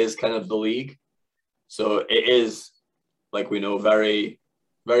 and that is kind of the league. So it is, like we know, very,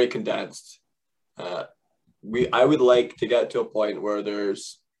 very condensed. I would like to get to a point where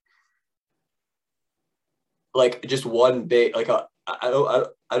there's like just one big, like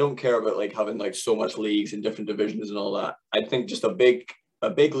I don't care about like having like so much leagues in different divisions and all that. I think just a big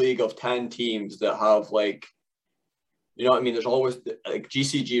league of 10 teams that have like, you know what I mean? There's always like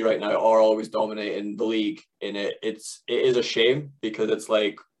GCG right now are always dominating the league in it. It is a shame because it's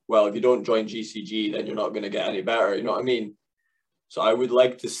like, well, if you don't join GCG, then you're not going to get any better. You know what I mean? So I would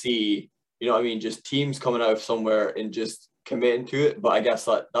like to see, you know what I mean, just teams coming out of somewhere and just committing to it. But I guess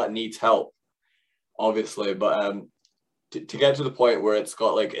that needs help, obviously. But to get to the point where it's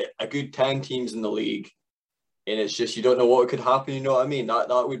got like a good 10 teams in the league, and it's just you don't know what could happen. You know what I mean?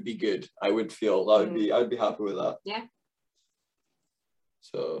 That would be good. I would feel that would be. I'd be happy with that. Yeah.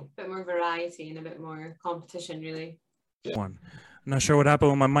 So a bit more variety and a bit more competition, really. Yeah. I'm not sure what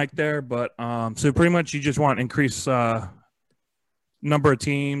happened with my mic there, but so pretty much you just want increase number of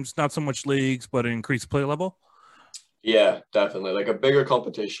teams, not so much leagues, but an increased play level. Yeah, definitely. Like a bigger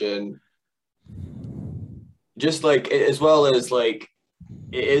competition. Just like as well as like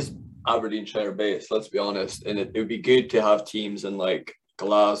it is Aberdeenshire based, let's be honest. And it would be good to have teams in like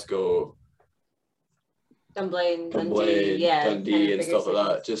Glasgow, Dunblane, Dundee, and stuff like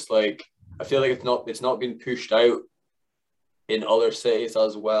that. Just like I feel like it's not been pushed out in other cities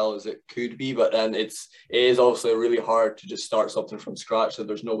as well as it could be, but then it is also really hard to just start something from scratch so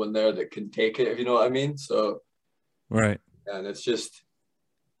there's no one there that can take it, if you know what I mean. So right. And it's just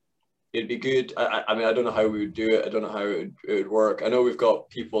it'd be good. I mean, I don't know how we would do it. I don't know how it would work. I know we've got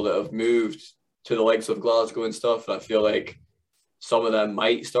people that have moved to the likes of Glasgow and stuff, and I feel like some of them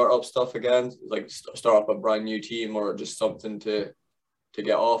might start up stuff again, like start up a brand new team or just something to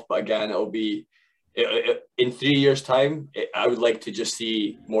get off. But again, it'll be in 3 years' time. I would like to just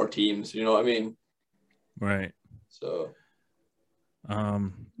see more teams. You know what I mean? Right. So,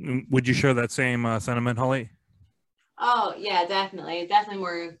 would you share that same sentiment, Holly? Oh yeah, definitely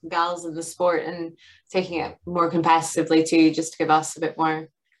more gals in the sport and taking it more competitively too, just to give us a bit more,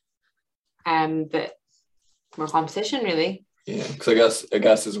 bit more competition really. Yeah, because I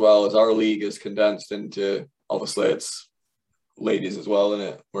guess as well as our league is condensed into, obviously it's ladies as well in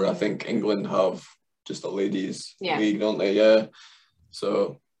it, where I think England have just a ladies league, don't they? Yeah.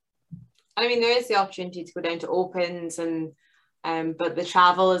 So I mean, there is the opportunity to go down to opens and but the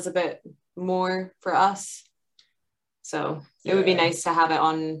travel is a bit more for us. So it would be nice to have it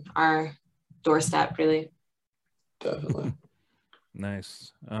on our doorstep, really. Definitely.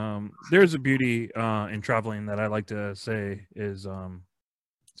 Nice. There's a beauty in traveling that I like to say is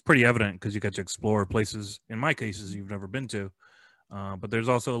it's pretty evident because you get to explore places, in my cases, you've never been to. But there's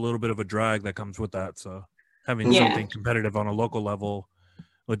also a little bit of a drag that comes with that. So having something competitive on a local level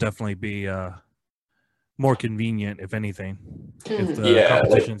would definitely be more convenient, if anything, if the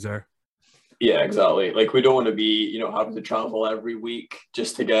competition's there. Yeah, exactly. Like we don't want to be, having to travel every week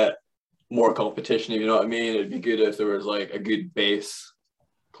just to get more competition, if you know what I mean. It'd be good if there was like a good base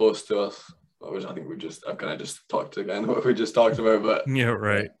close to us. Which I think I've kind of just talked again what we just talked about, but yeah,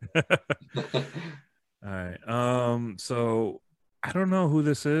 right. All right. So I don't know who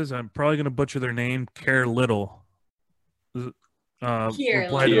this is. I'm probably gonna butcher their name. Care Little.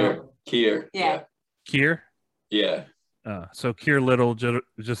 Kier. Yeah. Kier? Yeah. So Kier Little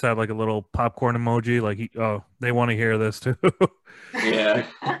just had like a little popcorn emoji. Like, they want to hear this too. Yeah.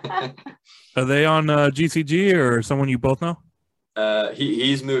 Are they on GCG or someone you both know?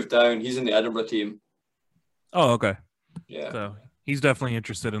 He's moved down. He's in the Edinburgh team. Oh, okay. Yeah. So he's definitely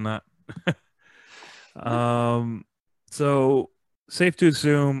interested in that. So safe to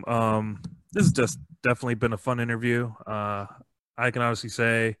assume this has just definitely been a fun interview. I can honestly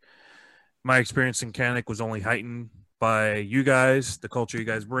say my experience in Canuck was only heightened by you guys, the culture you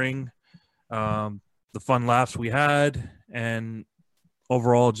guys bring, the fun laughs we had, and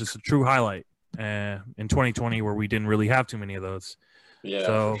overall just a true highlight in 2020 where we didn't really have too many of those. Yeah.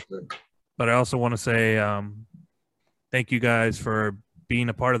 So, sure. But I also want to say thank you guys for being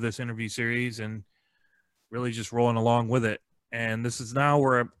a part of this interview series and really just rolling along with it. And this is now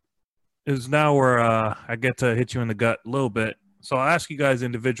where I get to hit you in the gut a little bit. So I'll ask you guys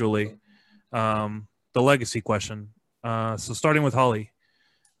individually the legacy question. So starting with Holly,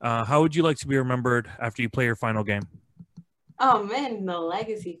 how would you like to be remembered after you play your final game? Oh man, the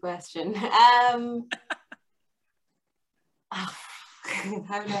legacy question. How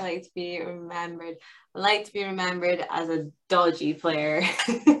would I like to be remembered? I like to be remembered as a dodgy player,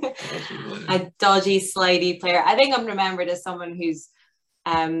 a dodgy, slidey player. I think I'm remembered as someone who's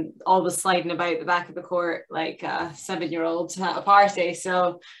always sliding about the back of the court like a 7-year-old at a party.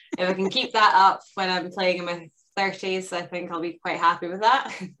 So if I can keep that up when I'm playing in my 30s, I think I'll be quite happy with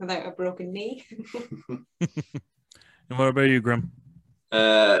that without a broken knee. And what about you, Graeme?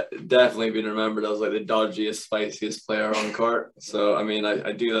 Definitely been remembered as like the dodgiest, spiciest player on court. So I mean,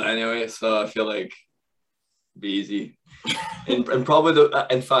 I do that anyway. So I feel like it'd be easy. And probably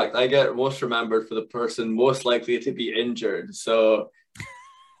in fact, I get most remembered for the person most likely to be injured. So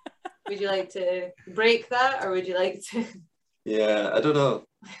would you like to break that, or would you like to? Yeah, I don't know.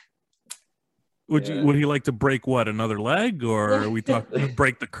 Would he like to break what, another leg, or are we talking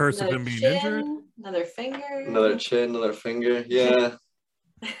break the curse of him being injured? Another finger, another chin, another finger. Yeah.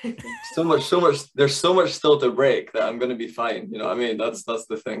 so much. There's so much still to break that I'm gonna be fine. You know what I mean? That's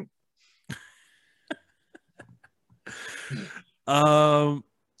the thing.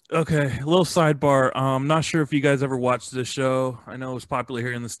 Okay, a little sidebar. I'm not sure if you guys ever watched this show. I know it was popular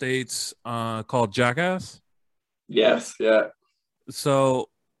here in the States, called Jackass. Yes, yeah. So,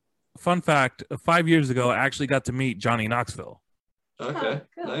 fun fact, 5 years ago, I actually got to meet Johnny Knoxville. Okay,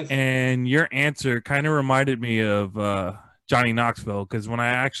 cool. Nice. And your answer kind of reminded me of Johnny Knoxville, because when I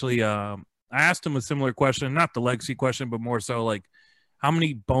actually I asked him a similar question, not the legacy question, but more so like, how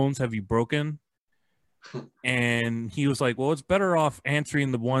many bones have you broken? And he was like, well, it's better off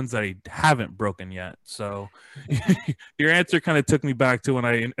answering the ones that I haven't broken yet. So your answer kind of took me back to when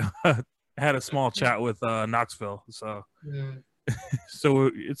I had a small chat with Knoxville. So so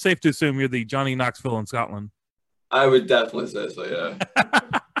it's safe to assume you're the Johnny Knoxville in Scotland. I would definitely say so, yeah.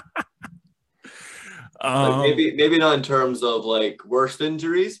 Like maybe not in terms of like worst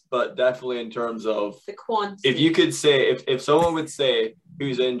injuries, but definitely in terms of the quantity. If you could say, if someone would say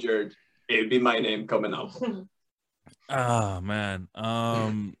who's injured, it would be my name coming up. Oh man.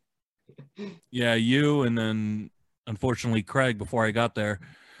 Yeah, you, and then unfortunately Craig before I got there.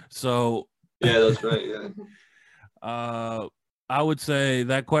 So yeah, that's right. Yeah. I would say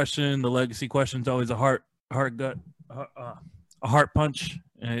that question, the legacy question, is always a heart punch,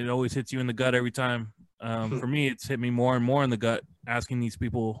 and it always hits you in the gut every time. For me, it's hit me more and more in the gut asking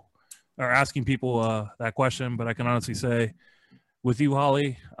people that question. But I can honestly say, with you,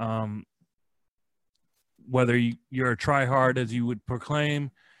 Holly, whether you're a try-hard as you would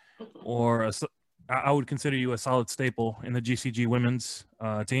proclaim, or I would consider you a solid staple in the GCG women's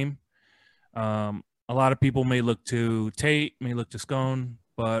team. A lot of people may look to Tate, may look to Scone,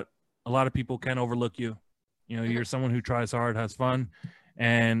 but a lot of people can overlook you. You know, you're someone who tries hard, has fun,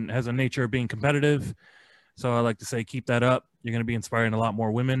 and has a nature of being competitive. So I like to say, keep that up. You're going to be inspiring a lot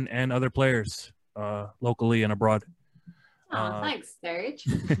more women and other players locally and abroad. Thanks, Serge.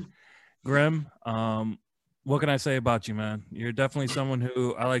 Graeme, what can I say about you, man? You're definitely someone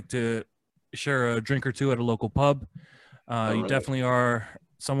who I like to share a drink or two at a local pub. You definitely are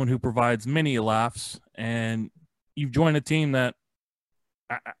someone who provides many laughs, and you've joined a team that,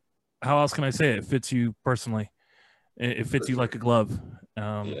 how else can I say it? It fits you personally. It fits you like a glove.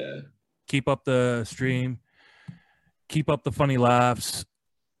 Keep up the stream. Keep up the funny laughs.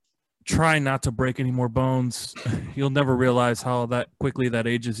 Try not to break any more bones. You'll never realize how that quickly that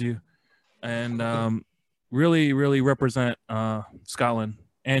ages you. And really, really represent Scotland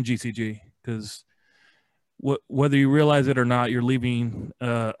and GCG, because whether you realize it or not, you're leaving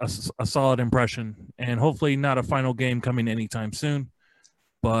a solid impression, and hopefully not a final game coming anytime soon.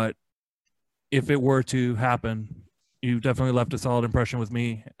 But if it were to happen, you've definitely left a solid impression with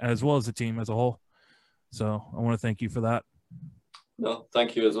me as well as the team as a whole. So I want to thank you for that. No,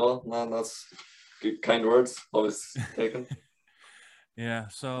 thank you as well, man. That's good, kind words. Always taken. Yeah.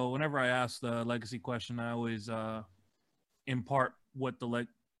 So whenever I ask the legacy question, I always impart what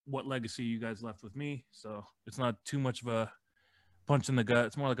legacy you guys left with me. So it's not too much of a punch in the gut.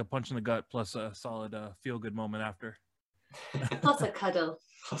 It's more like a punch in the gut plus a solid feel-good moment after. Plus a cuddle.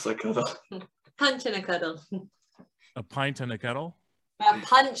 Plus a cuddle. Punch and a cuddle. A pint and a kettle? A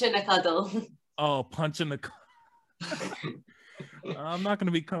punch and a cuddle. Oh, punch in the I'm not going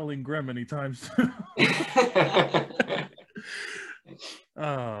to be cuddling Graeme anytime soon.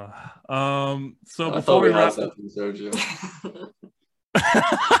 So before we wrap up,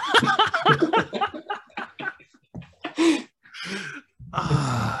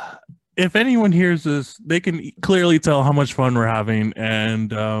 if anyone hears this, they can clearly tell how much fun we're having,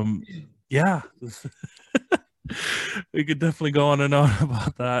 and yeah, we could definitely go on and on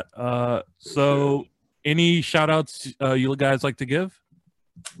about that. So any shout outs you guys like to give?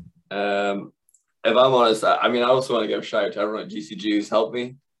 If I'm honest, I mean, I also want to give a shout out to everyone at GCG who's helped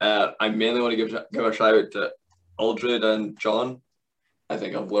me. I mainly want to give a shout out to Aldred and John. I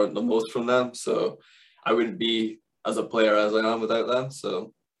think I've learned the most from them, so I wouldn't be as a player as I am without them.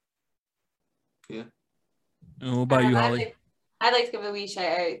 So yeah. And what about you, Holly? I'd like to give a wee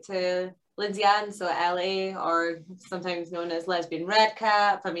shout out to Lindsay Ann, so LA, or sometimes known as Lesbian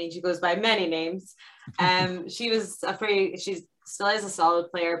Redcap. I mean, she goes by many names. She still is a solid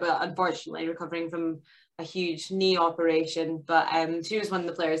player, but unfortunately recovering from a huge knee operation. But she was one of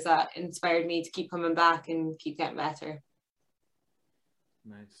the players that inspired me to keep coming back and keep getting better.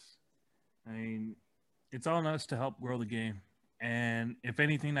 Nice. I mean, it's on us to help grow the game. And if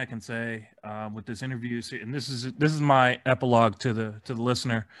anything I can say with this interview, and this is my epilogue to the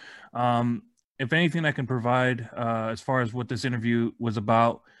listener. If anything I can provide as far as what this interview was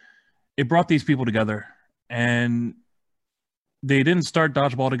about, it brought these people together, and they didn't start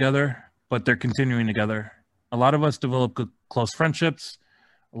dodgeball together, but they're continuing together. A lot of us develop close friendships.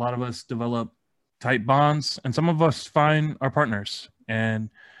 A lot of us develop tight bonds, and some of us find our partners. And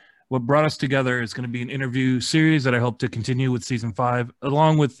what brought us together is going to be an interview series that I hope to continue with season 5,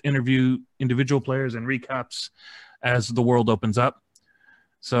 along with interview individual players and recaps as the world opens up.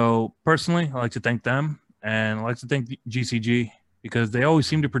 So personally, I like to thank them, and I like to thank GCG, because they always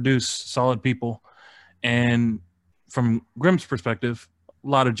seem to produce solid people. And from Graeme's perspective, a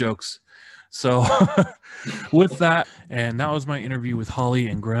lot of jokes. So with that, and that was my interview with Holly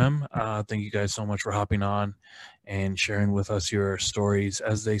and Graeme. Thank you guys so much for hopping on and sharing with us your stories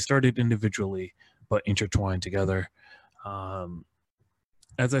as they started individually but intertwined together.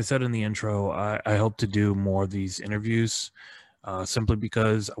 As I said in the intro, I hope to do more of these interviews simply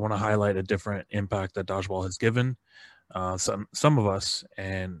because I want to highlight a different impact that dodgeball has given some of us,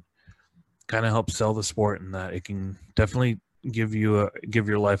 and kind of help sell the sport, and that it can definitely give your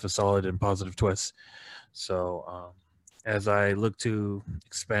life a solid and positive twist. So as I look to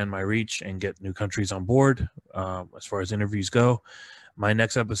expand my reach and get new countries on board, as far as interviews go, my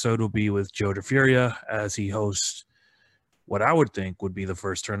next episode will be with Joe DeFuria, as he hosts what I would think would be the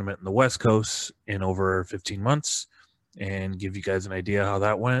first tournament in the West Coast in over 15 months, and give you guys an idea how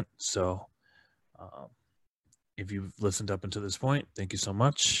that went. So If you've listened up until this point, thank you so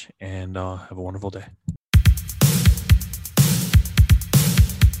much, and have a wonderful day.